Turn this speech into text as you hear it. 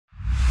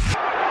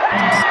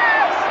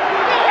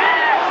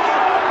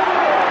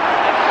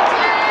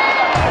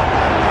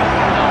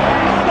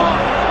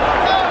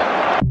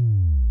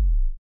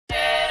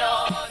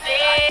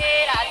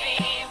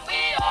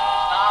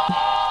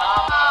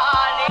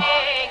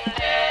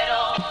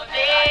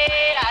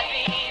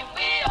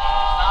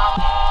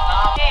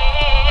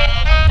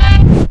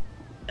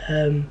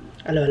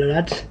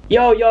lads.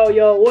 Yo,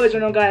 what is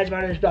going on, guys?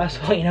 My name is Bass.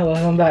 You know,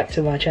 welcome back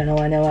to my channel.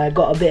 I know I've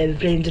got a bit of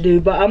explaining to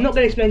do, but I'm not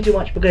going to explain too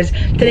much because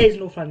today is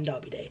North London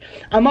Derby Day.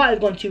 I might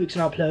have gone 2 weeks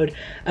and upload.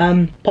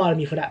 Pardon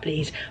me for that,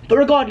 please. But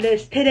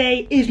regardless,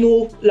 today is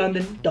North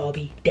London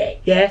Derby Day.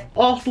 Yeah,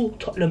 Arsenal,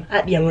 Tottenham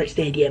at the Emirates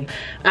Stadium.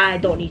 I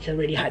don't need to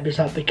really hype this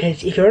up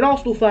because if you're an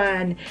Arsenal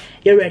fan,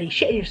 you're already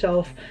shitting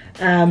yourself.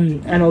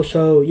 And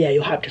also, yeah,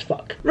 you're hyped as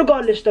fuck.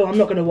 Regardless, though, I'm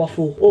not going to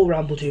waffle or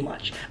ramble too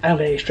much. I'm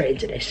going to get straight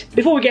into this.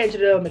 Before we get into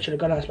the video, make sure to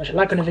go down and smash a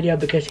like on the video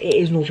because it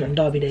is North London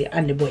Derby Day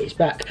and the boy is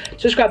back.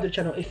 Subscribe to the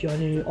channel if you're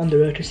new, on the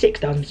road to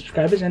 6,000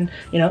 subscribers, and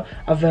you know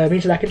I've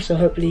been slacking, so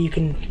hopefully you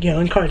can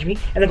encourage me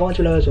and then go on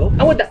to below as well.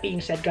 And with that being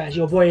said, guys,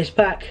 your boy is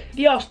back.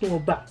 The Arsenal are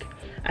back.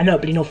 And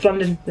hopefully North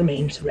London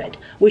remains red.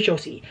 We shall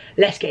see.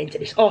 Let's get into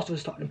this. Arsenal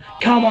vs Tottenham.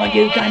 Come on,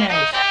 you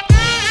Gunners!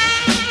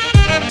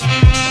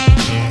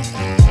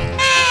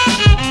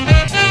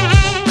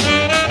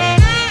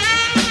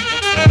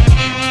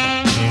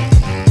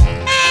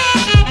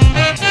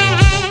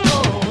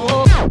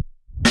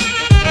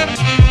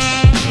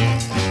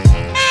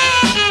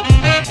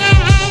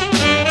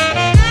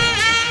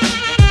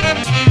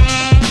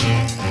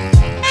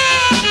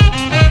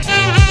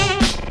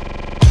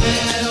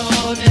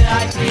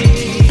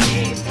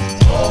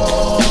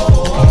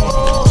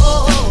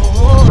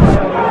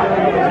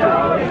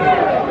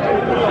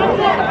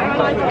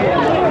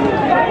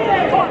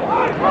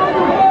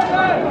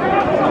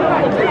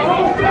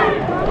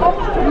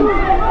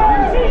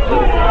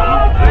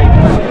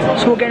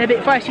 So we're getting a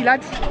bit feisty,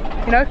 lads,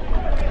 you know,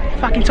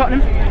 fucking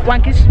Tottenham,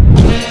 wankers.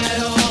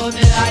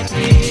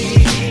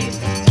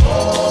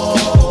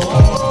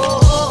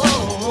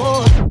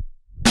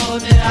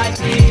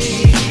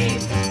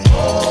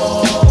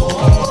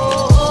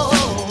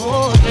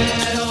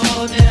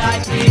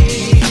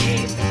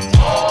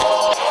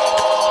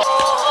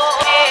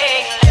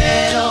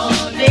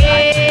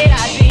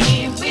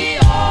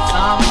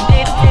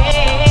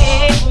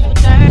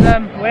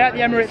 We're at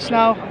the Emirates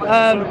now.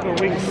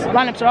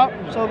 Lineups are up,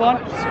 so go on.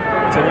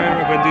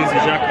 Torreira, Guendouzi,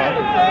 Xhaka.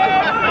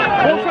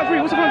 What's the front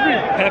three? What's the front three?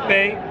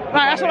 Pepe.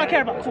 Right, that's all I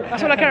care about. Cool.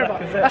 That's all I care about.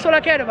 That's all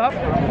I cared about.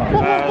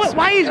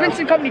 Why is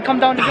Vincent Company come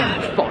down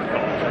again?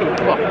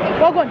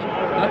 Well gone,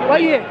 why are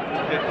you here?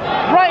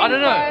 Right, I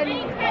don't know.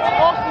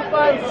 Arsenal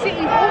fan,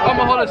 City. I'm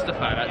a Hollister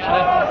fan,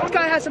 actually. This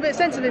guy has a bit of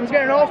sense of him. He's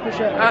wearing an Arsenal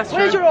shirt. That's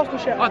Where's true. your Arsenal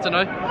shirt? I don't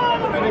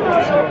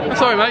know.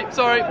 Sorry, mate.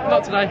 Sorry,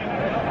 not today.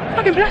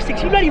 Fucking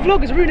plastics, you bloody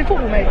vloggers are ruining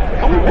football, mate.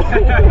 So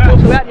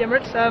we're at the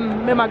Emirates,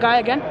 me and my guy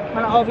again.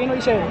 Man, Harvey, what are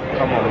you saying?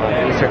 Come on,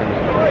 man. You're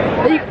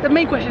second. The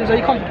main question is, are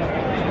you confident?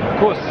 Of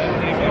course.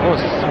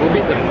 We'll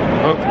beat them,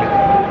 hopefully.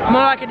 I'm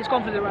not liking this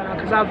confident right now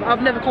because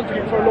I've never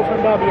confident for a North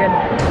London derby, and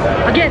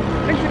again,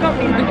 Vincent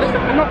Company,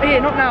 not here,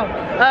 not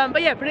now.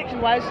 But yeah,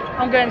 prediction wise,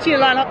 I'm going to see the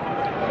lineup.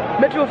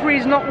 Midfield 3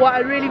 is not what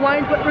I really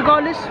wanted, but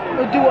regardless,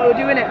 we'll do what we're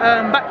doing it.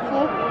 Back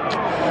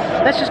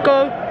 4. Let's just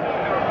go.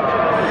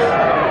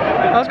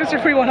 I was going to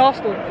say 3-1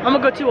 Arsenal. I'm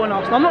going to go 2-1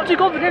 Arsenal. I'm not too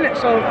confident in it,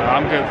 so...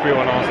 I'm going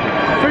 3-1 Arsenal.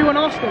 3-1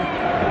 Arsenal.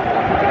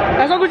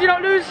 As long as you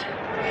don't lose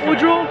or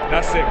draw.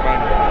 That's it, man.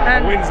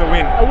 And a win's a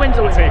win. A win's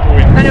a win. I'll take a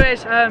win.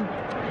 Anyways,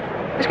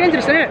 let's get into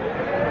this, innit?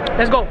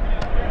 Let's go.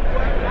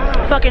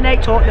 Fucking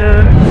hate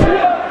Tottenham.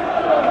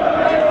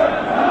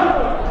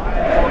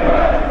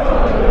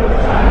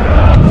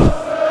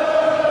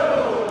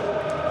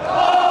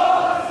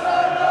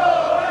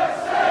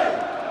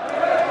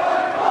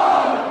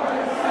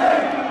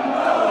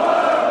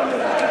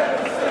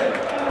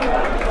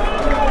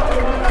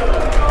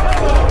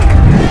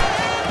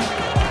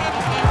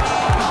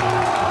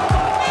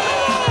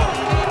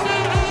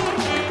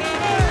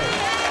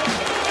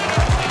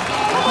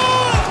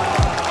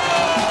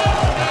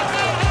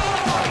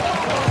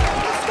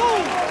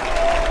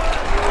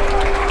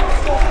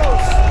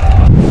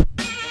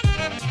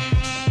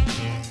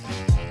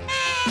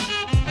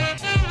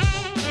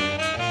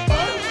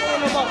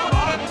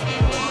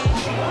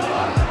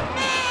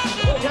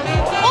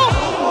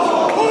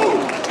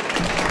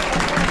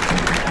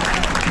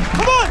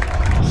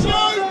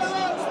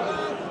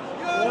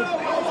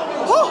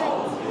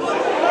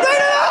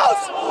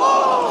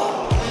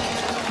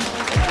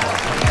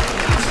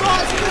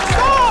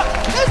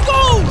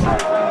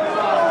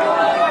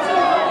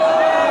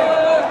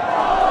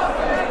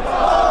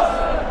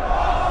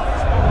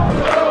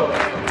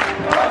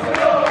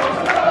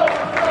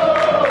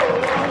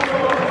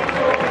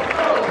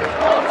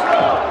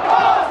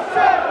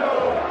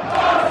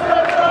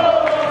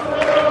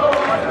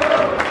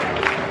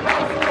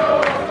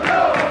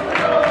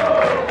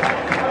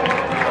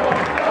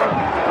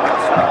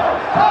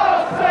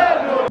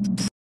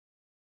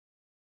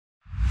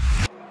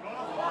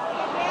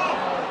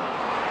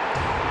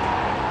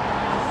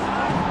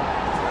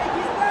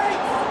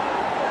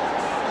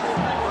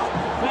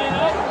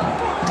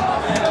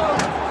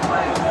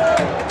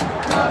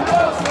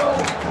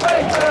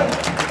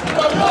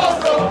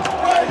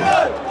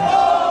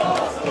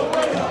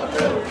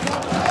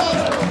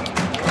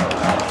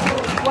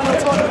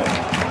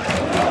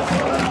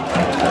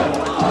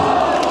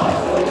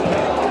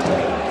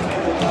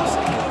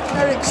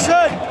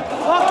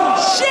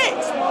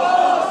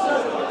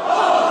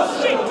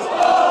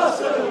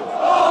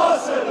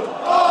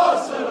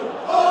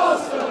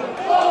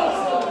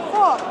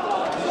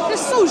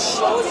 so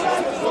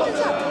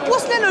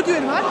what's Leno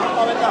doing, man?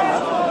 I went down,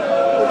 man.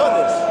 We got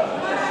this.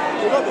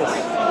 We got this.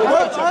 We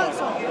got each other.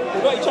 We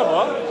got each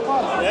other.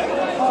 Yeah?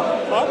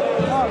 Huh?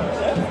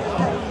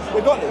 Yeah? We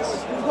got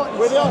this.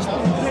 We're the Arsenal.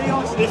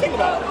 Do you think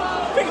about it?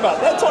 Think about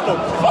it. They're Tottenham.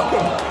 Fuck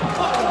them.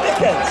 Fucking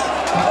dickheads.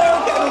 They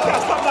don't get any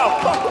gas. Fuck now.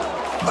 Fuck them.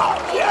 Fuck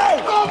you!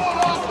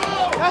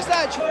 That's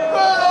that. 1-0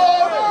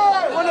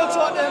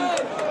 Tottenham.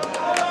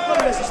 God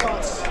bless the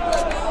starts.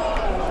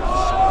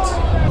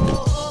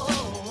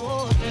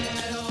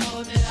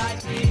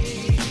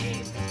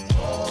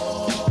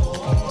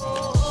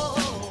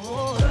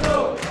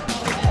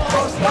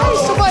 Why is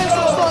somebody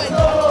not starting?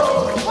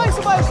 Why is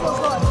somebody not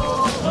starting?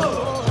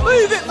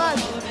 Move it, man!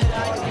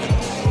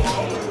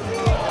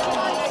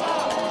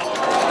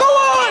 Go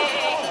on!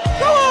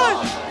 Go on!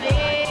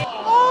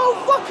 Oh,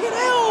 fucking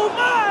hell,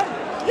 man!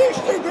 You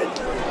stupid!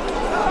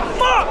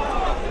 Fuck!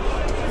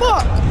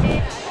 Fuck!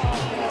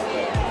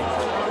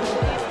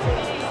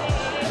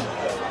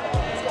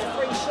 He's got a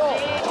free shot.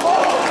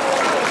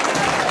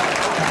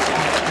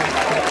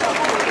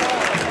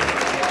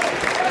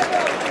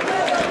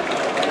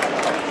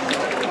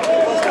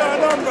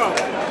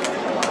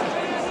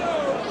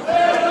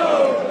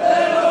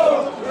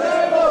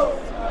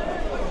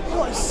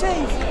 What a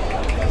save!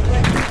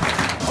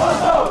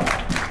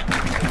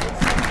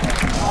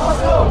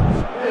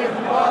 If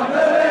you want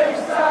the league,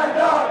 stand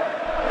up.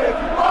 If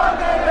you want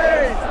the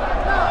league,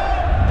 stand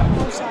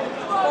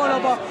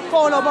up. Go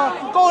on, Oba!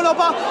 Go on,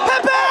 Oba!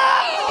 Pepe!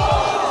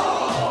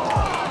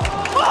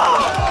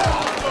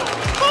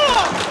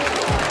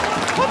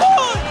 Come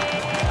on!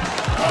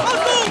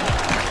 Let's go!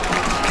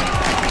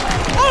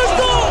 Let's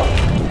go!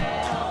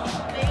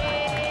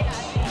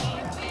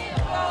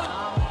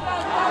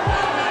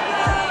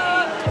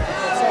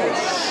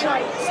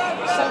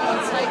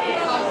 Someone take the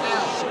cup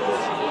out.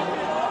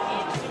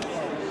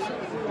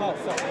 Oh,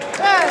 fuck.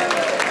 Hey!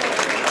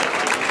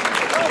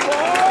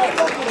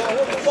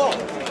 What the fuck?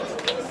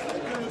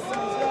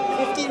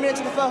 15 minutes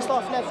in the first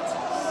half left.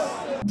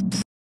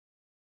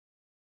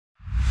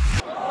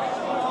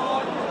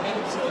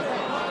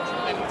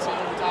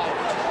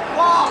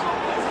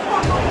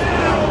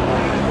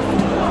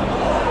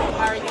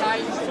 Harry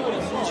Kane,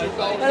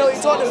 Hello, what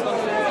you talking about?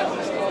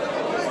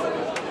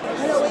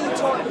 Hello, what you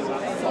talking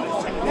about?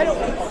 Hello,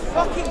 what you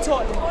fucking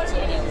talking about?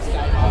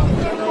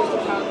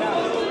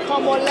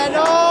 Come on,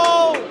 Leno!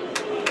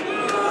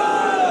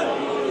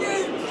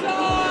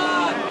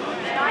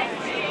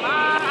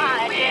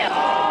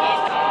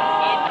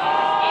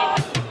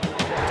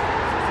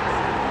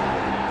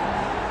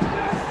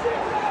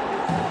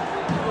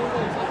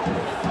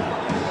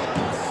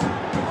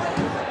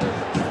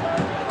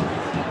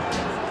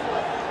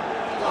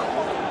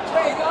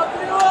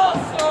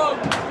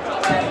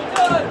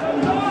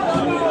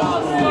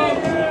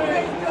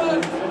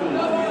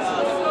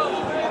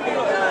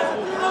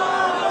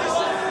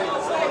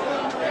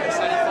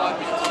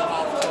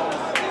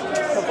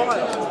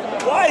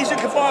 Why is your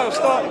Caballo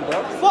starting,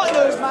 bro? Fuck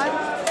those, man.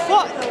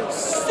 Fuck those.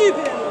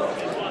 Stupid.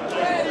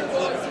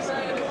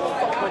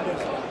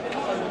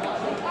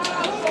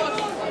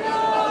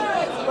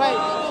 Right.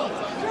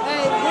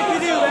 Hey, what do you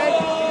do, right?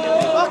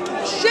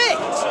 Fucking shit.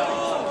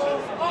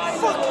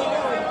 Fucking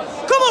hell.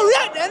 Come on,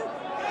 react then.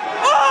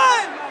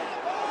 On!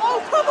 Oh,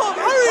 come on,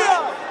 hurry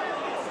up.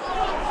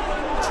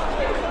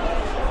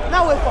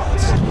 Now we're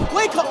fucked.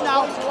 Wake up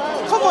now.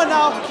 Come on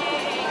now.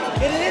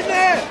 Get it in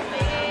there.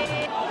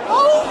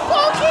 Oh,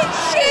 fucking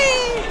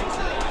shit!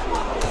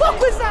 What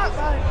was that,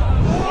 man?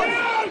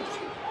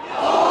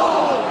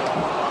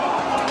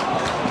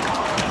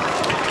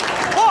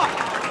 What?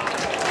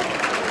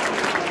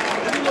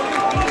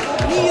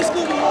 Need to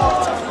score more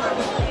time.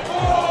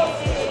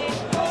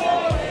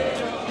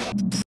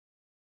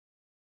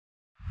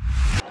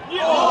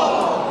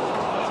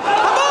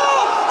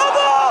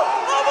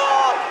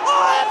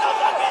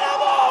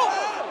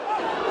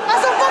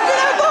 That's a fucking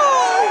elbow!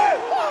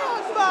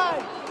 What, man?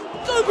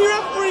 Don't be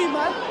referee,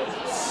 man.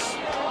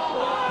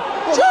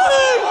 Shoot!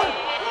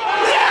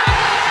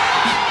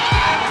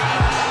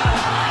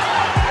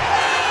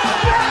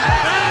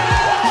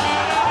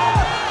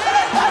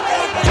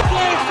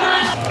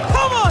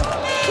 Come on!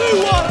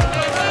 2-1.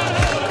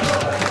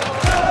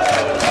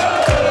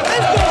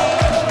 Let's go!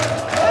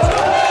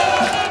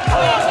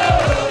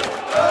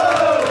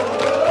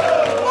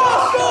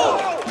 Let's go!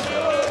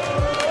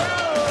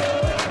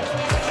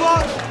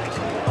 Fuck.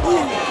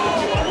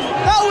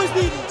 That was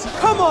needed.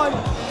 Come on.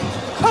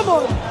 Come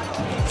on.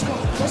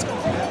 Let's go.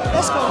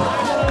 Let's go.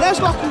 Let's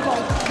fucking go.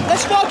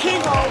 Let's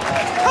fucking go.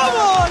 Come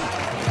on.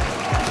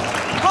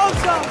 Hold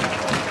up.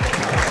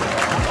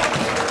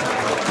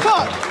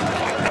 Fuck.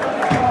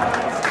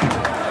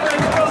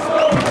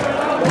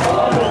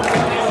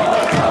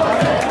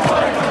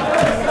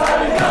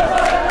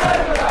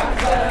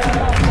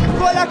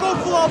 Got that goal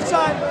for half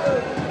time.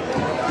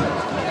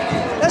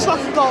 Let's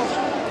fucking go.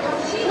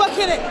 Back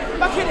in it.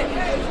 Back in it.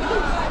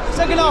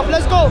 Second half,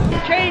 let's go.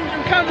 Change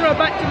from camera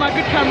back to my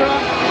good camera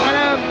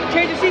and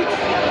change the seats.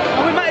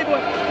 I'm with Matty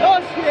boy.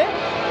 Last year,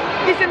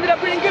 this ended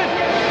up really good.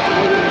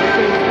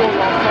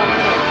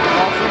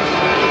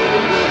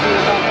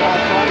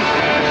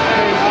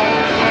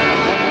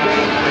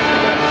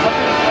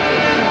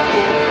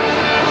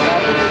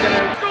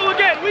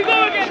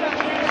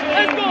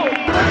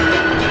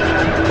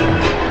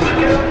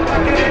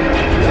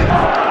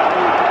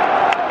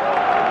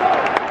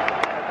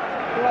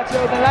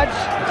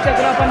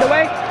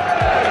 underway.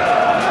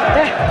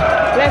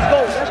 Yeah, let's go.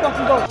 Let's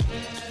fucking go.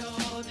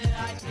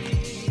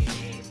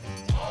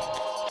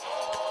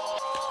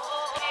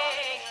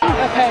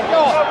 Okay.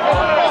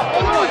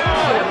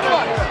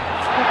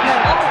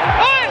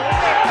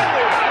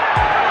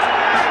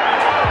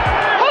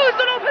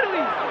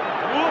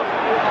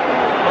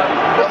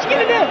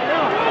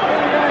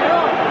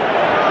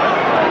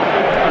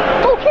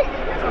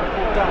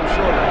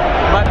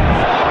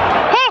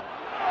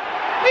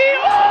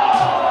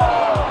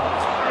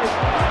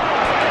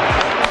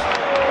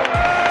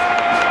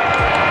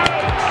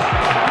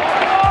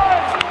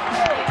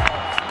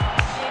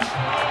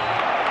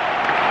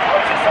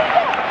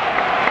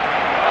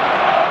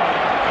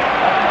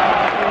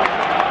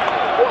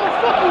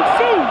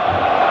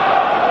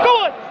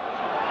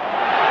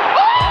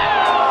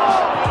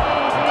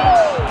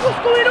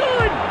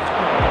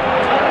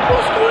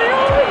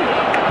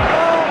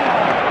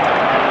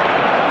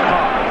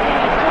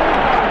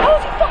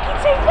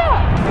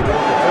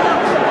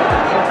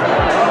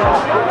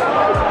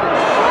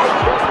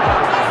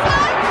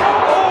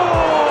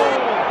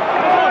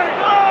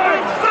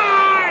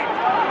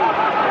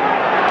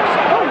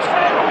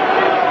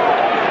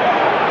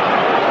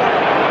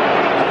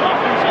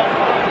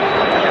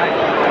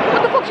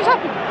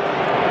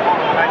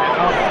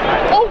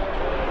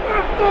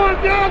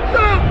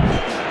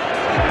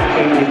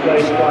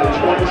 Replaced by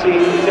 20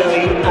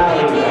 Deli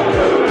Allen.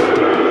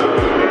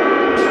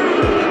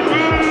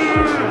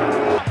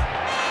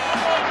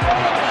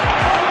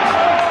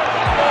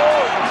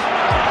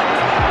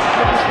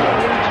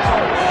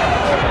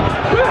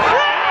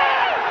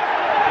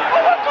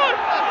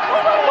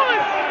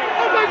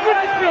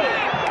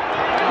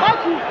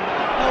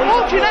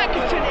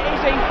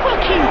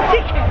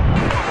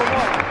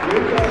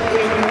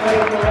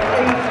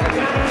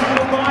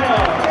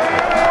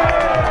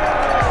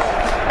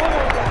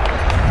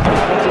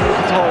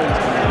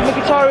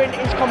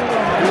 Is coming on.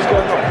 Who's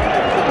going on?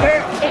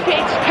 If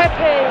it's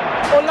Pepe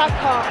or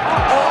Laka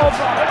or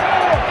Oba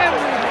or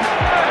Emirates,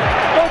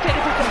 don't take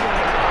the piss on me.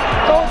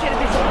 Don't take the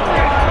piss on me.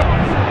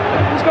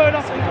 Who's going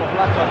off?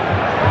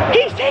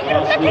 He's taking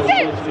off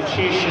Lacazette!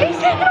 He's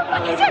taking off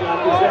Lacazette!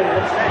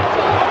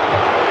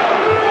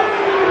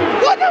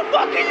 What the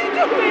fuck are you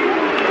doing?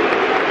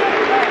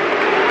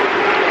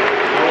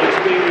 It's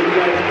being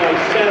replaced by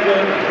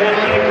 7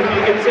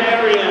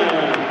 Mkhitaryan.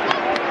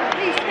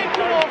 He's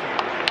taking off.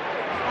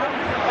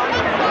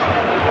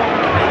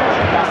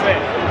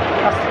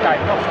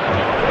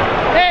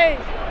 Hey,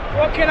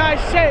 what can I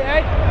say,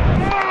 eh?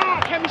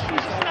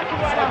 Chemistry's just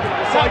snacking right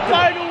now. My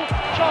final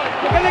chance.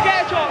 We're gonna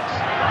get a chance.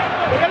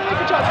 We're gonna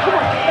make a chance. Come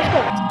on, let's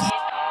go.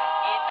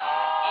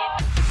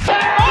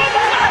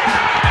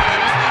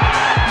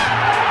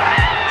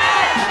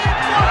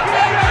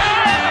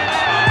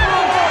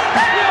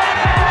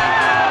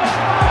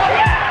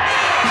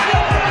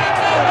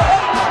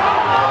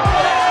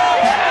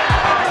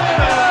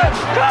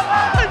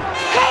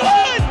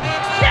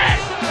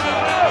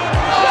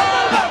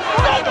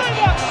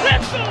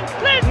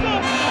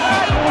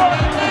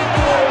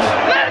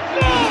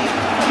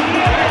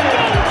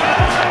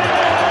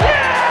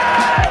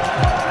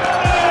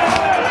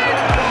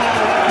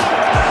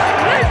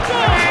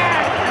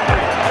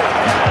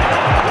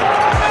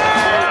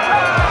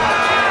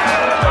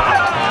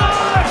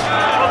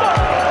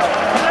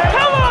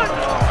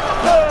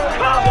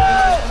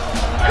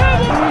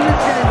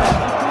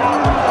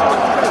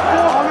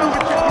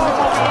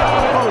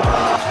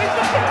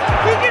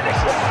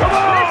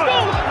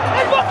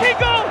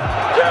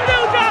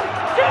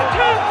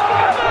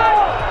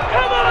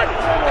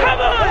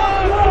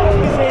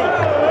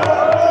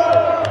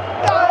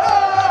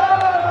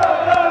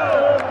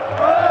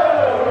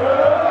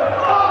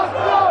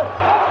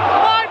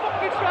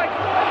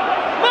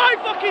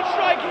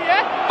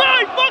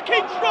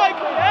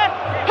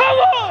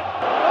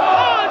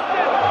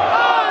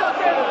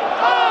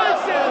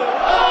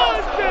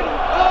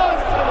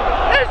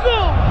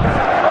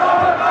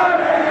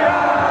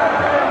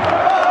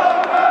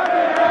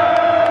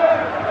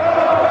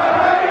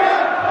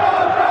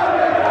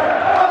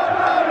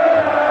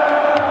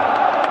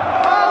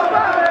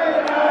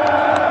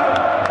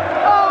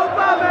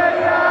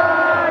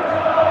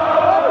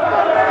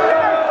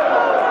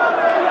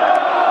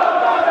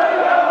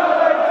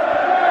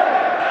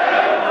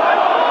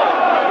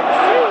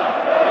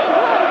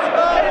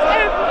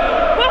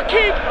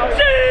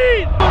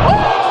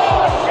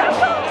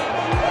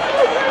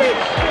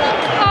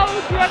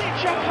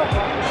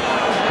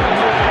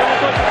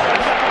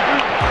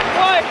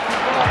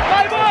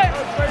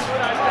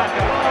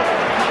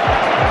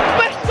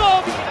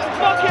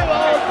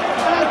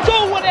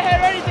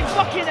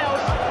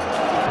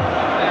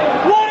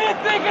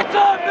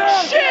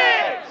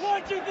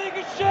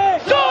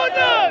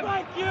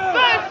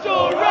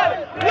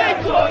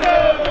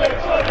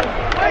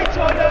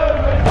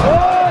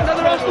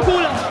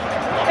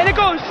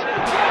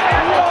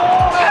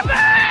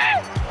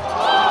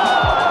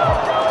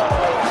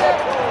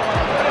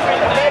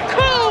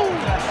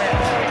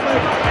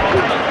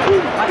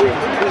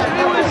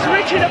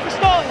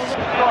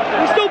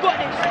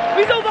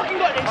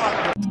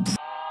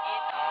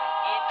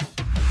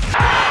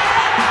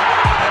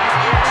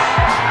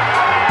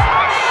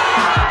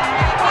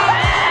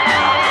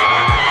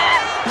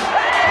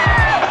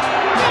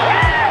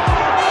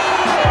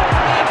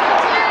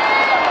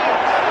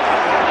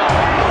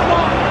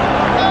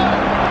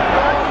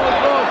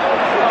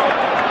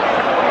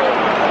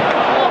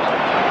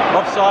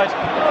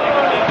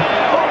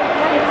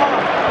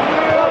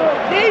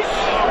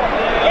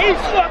 is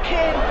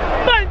fucking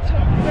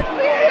mental.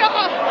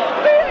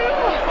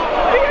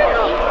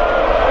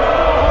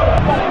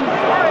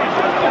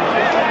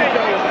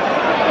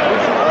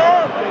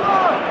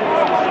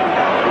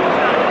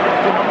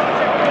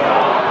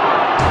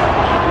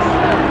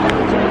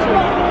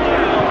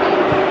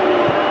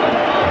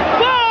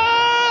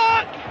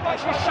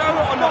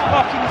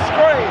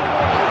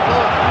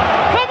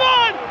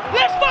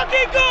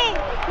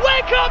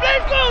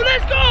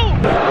 Let's go!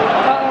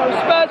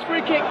 Spurs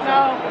free kick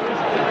now.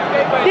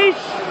 This,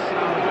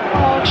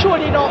 oh,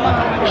 surely not,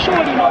 man.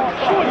 Surely not.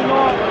 Surely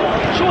not.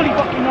 Surely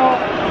fucking not.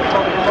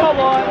 Come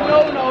on. No.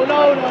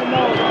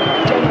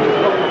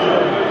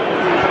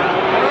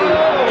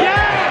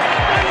 Yes!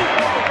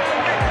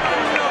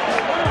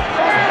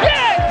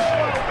 Yes!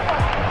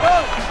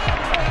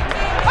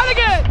 And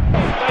again!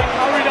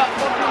 Hurry up,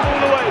 fucking all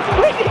the way.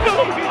 Where's he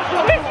going?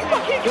 Where's he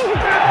fucking going?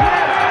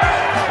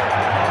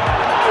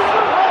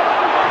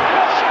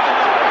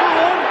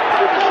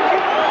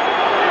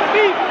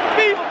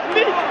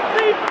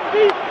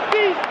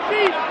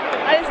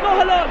 And it's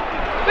not long.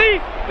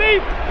 Beef.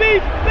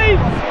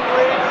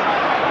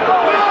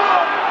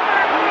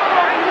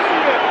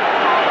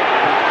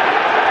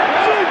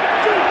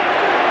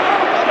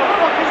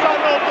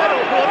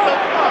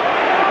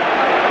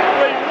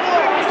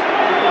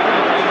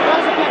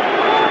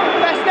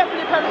 That's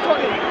definitely a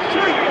penalty.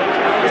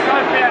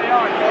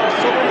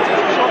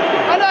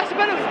 I know it's a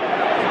penalty.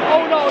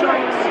 Oh no.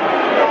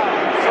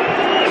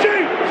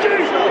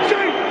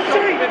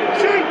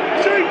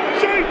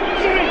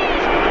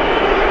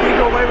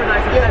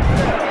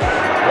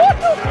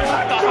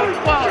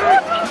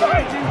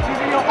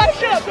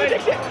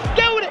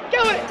 Get with it,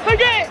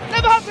 forget it,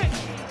 never happened.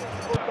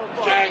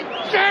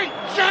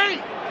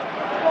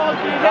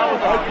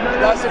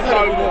 That's a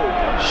goal.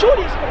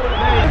 Surely it's goal.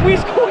 If we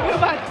score, you're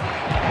mad.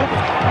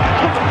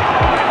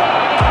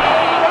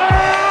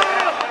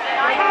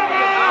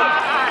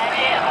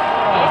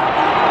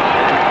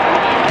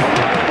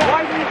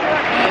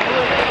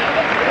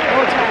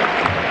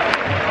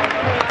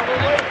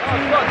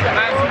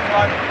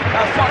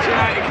 That's such an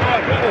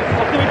anti-club.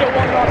 Can we get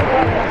one last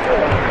one?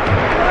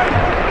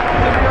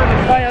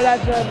 Right,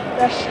 lads,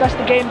 that's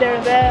the game there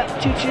and there.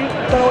 2-2.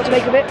 Don't know what to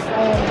make of it.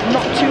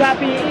 Not too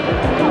happy,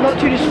 not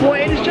too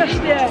disappointed. It's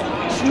just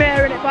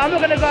mare in it. But I'm not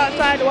going to go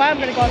outside, or I am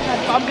going to go outside.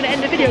 But I'm going to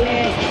end the video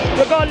here.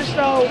 Regardless,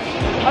 though,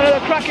 another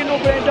cracking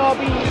Northern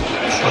derby,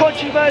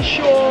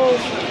 controversial,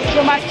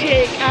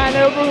 dramatic, and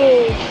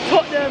overall,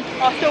 Tottenham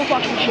are still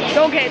fucking shit.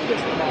 Don't get it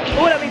twisted.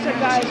 All that being said,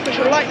 guys, make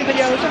sure to like the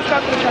video, subscribe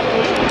to the channel,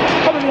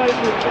 comment below your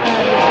thoughts,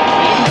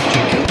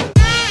 and